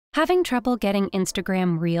Having trouble getting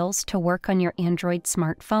Instagram Reels to work on your Android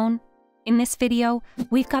smartphone? In this video,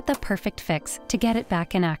 we've got the perfect fix to get it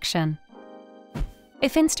back in action.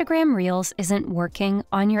 If Instagram Reels isn't working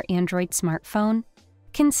on your Android smartphone,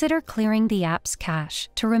 consider clearing the app's cache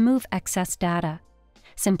to remove excess data.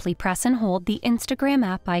 Simply press and hold the Instagram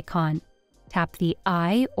app icon, tap the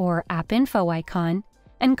I or App Info icon,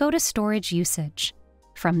 and go to Storage Usage.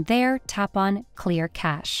 From there, tap on Clear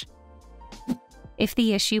Cache. If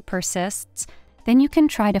the issue persists, then you can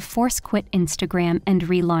try to force quit Instagram and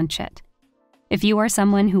relaunch it. If you are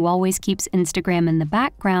someone who always keeps Instagram in the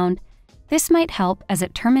background, this might help as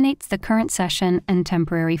it terminates the current session and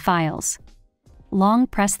temporary files. Long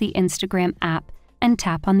press the Instagram app and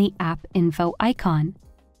tap on the App Info icon.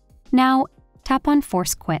 Now, tap on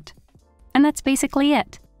Force Quit. And that's basically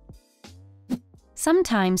it.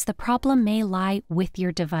 Sometimes the problem may lie with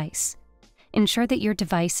your device. Ensure that your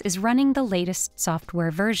device is running the latest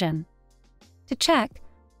software version. To check,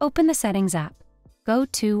 open the Settings app, go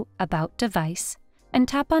to About Device, and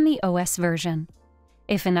tap on the OS version.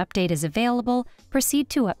 If an update is available, proceed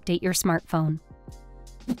to update your smartphone.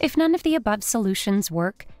 If none of the above solutions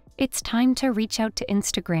work, it's time to reach out to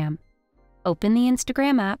Instagram. Open the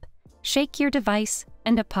Instagram app, shake your device,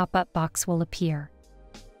 and a pop-up box will appear.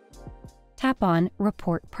 Tap on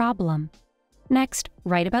Report Problem. Next,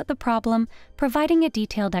 write about the problem, providing a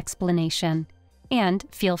detailed explanation, and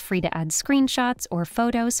feel free to add screenshots or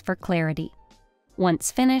photos for clarity.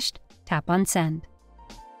 Once finished, tap on Send.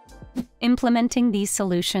 Implementing these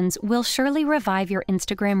solutions will surely revive your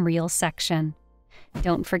Instagram Reels section.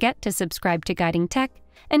 Don't forget to subscribe to Guiding Tech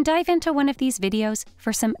and dive into one of these videos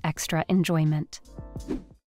for some extra enjoyment.